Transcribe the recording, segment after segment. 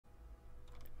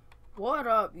What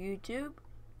up, YouTube?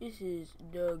 This is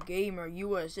DaGamer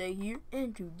USA here,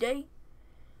 and today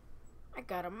I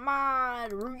got a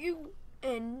mod review,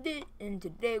 and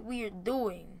today we are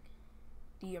doing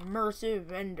the immersive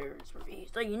vendors review.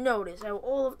 So you notice how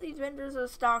all of these vendors are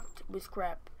stocked with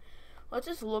crap. Let's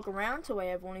just look around. So I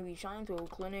have one of these shine tool,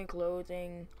 clinic,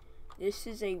 clothing. This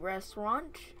is a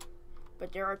restaurant,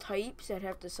 but there are types that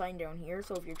have to sign down here.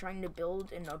 So if you're trying to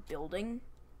build in a building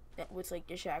that with like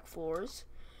the shack floors,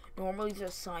 normally the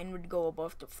sign would go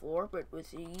above the floor, but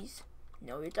with these,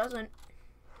 no, it doesn't.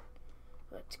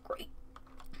 That's great.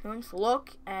 Let's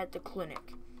look at the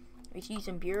clinic. We see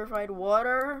some purified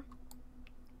water,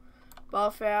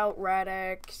 buff out,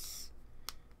 Radex,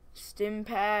 stim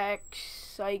packs,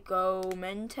 psycho,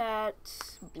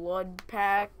 mentats, blood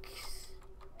packs,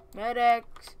 medex,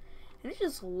 and it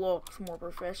just looks more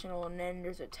professional. And then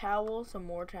there's a towel, some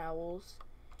more towels,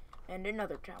 and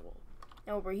another towel.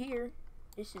 Now over here,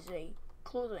 this is a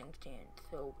clothing stand,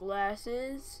 so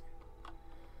glasses,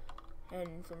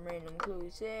 and some random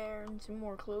clothes there, and some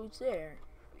more clothes there.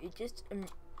 It just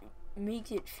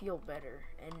makes it feel better,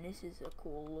 and this is a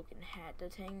cool looking hat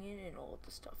that's hanging, and all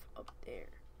the stuff up there.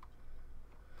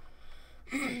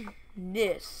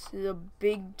 This, the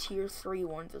big tier 3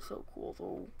 ones are so cool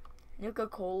though.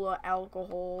 Coca-Cola,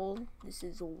 alcohol, this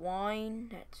is wine,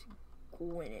 that's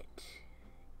Gwyneth,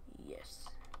 yes.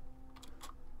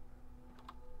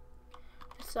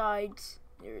 Sides,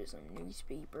 there is a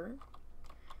newspaper.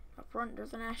 Up front,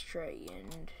 there's an ashtray,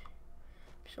 and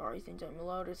sorry, since I'm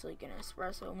loud, it's like an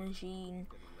espresso machine.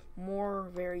 More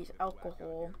various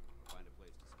alcohol.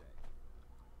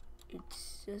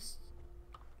 It's just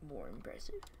more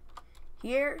impressive.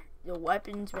 Here, the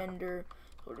weapons vendor.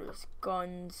 So there's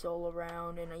guns all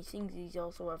around, and I think these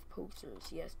also have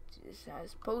posters. Yes, this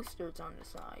has posters on the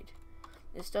side.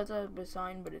 This does have a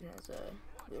sign, but it has a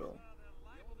little.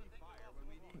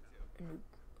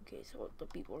 Okay, so the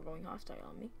people are going hostile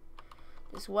on me.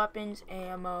 This weapons,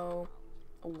 ammo,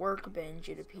 a workbench,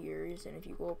 it appears, and if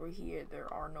you go over here,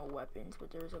 there are no weapons, but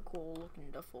there's a cool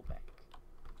looking duffel bag.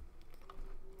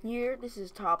 Here, this is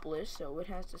topless, so it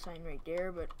has the sign right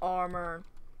there, but armor,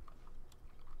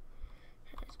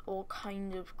 has all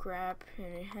kinds of crap,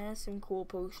 and it has some cool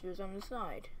posters on the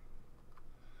side.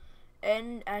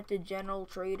 And at the general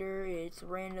trader, it's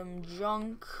random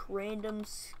junk, random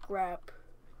scrap,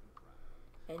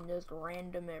 and just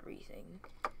random everything.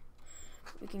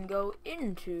 We can go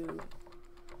into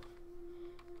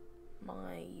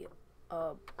my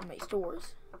my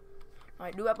stores.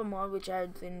 I do have a mod which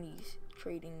adds in these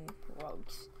trading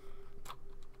rugs.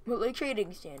 But like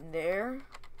trading stand there.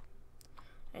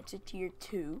 That's a tier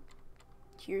 2.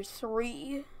 Tier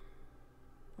 3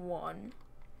 1.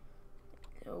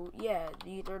 So yeah,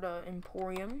 these are the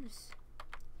emporiums.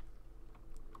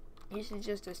 This is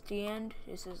just a stand.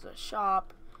 This is a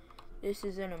shop. This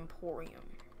is an emporium.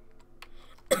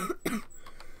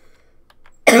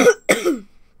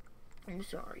 I'm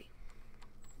sorry.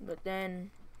 But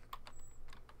then,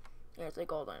 yeah, it's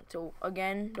like all that. So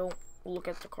again, don't look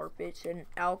at the carpets and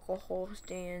alcohol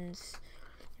stands.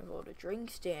 And all the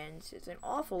drink stands. There's an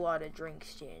awful lot of drink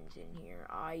stands in here.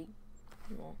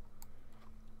 Well,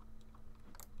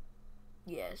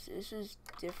 yes, this is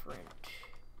different.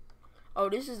 Oh,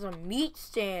 this is a meat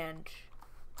stand.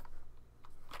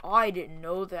 I didn't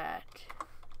know that.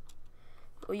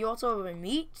 Well, you also have a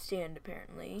meat stand,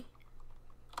 apparently.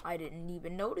 I didn't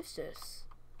even notice this.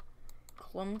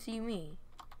 Clumsy me.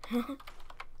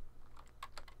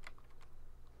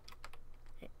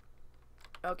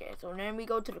 Okay, so then we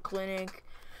go to the clinic.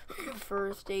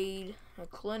 First aid, a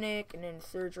clinic, and then a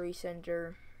surgery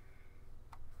center.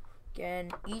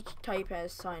 Again, each type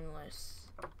has sign lists.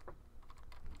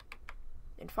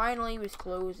 And finally, with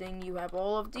closing, you have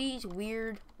all of these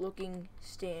weird looking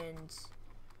stands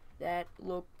that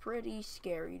look pretty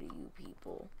scary to you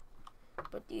people.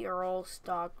 But they are all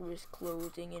stocked with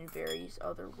clothing and various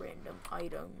other random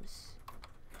items.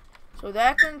 So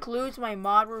that concludes my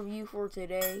mod review for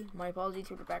today. My apologies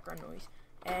for the background noise.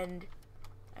 And,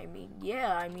 I mean,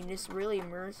 yeah, I mean, this really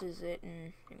immerses it.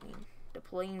 And, I mean, the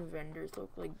plain vendors look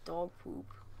like dog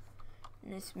poop.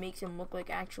 And this makes them look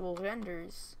like actual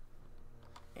vendors.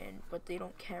 But they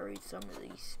don't carry some of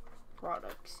these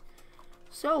products.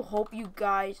 So hope you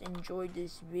guys enjoyed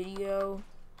this video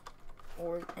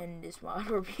and this mod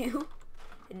review.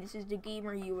 And this is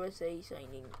DaGamer USA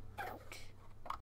signing